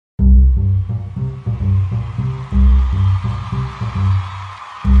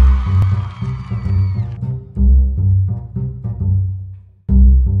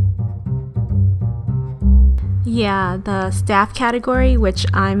Yeah, the staff category, which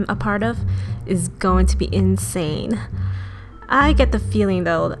I'm a part of, is going to be insane. I get the feeling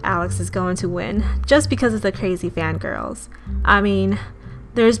though that Alex is going to win, just because of the crazy fangirls. I mean,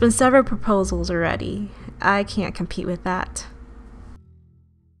 there's been several proposals already. I can't compete with that.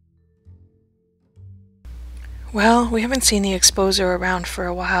 Well, we haven't seen the exposer around for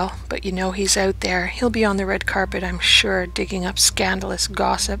a while, but you know he's out there. He'll be on the red carpet, I'm sure, digging up scandalous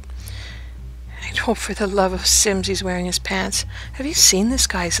gossip. I'd hope for the love of Sims he's wearing his pants. Have you seen this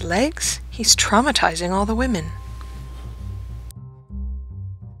guy's legs? He's traumatizing all the women.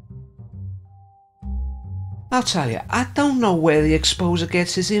 I'll tell you, I don't know where the exposer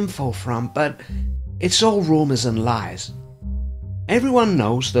gets his info from, but it's all rumours and lies. Everyone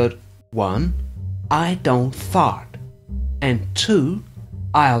knows that 1. I don't fart, and 2.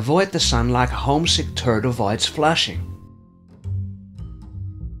 I avoid the sun like a homesick turd avoids flushing.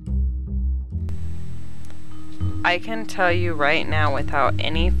 I can tell you right now without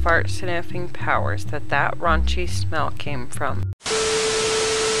any fart sniffing powers that raunchy smell came from.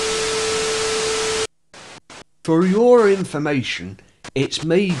 For your information, it's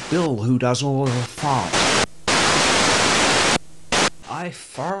me, Bill, who does all the farts. I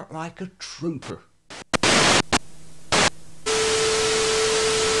fart like a trooper.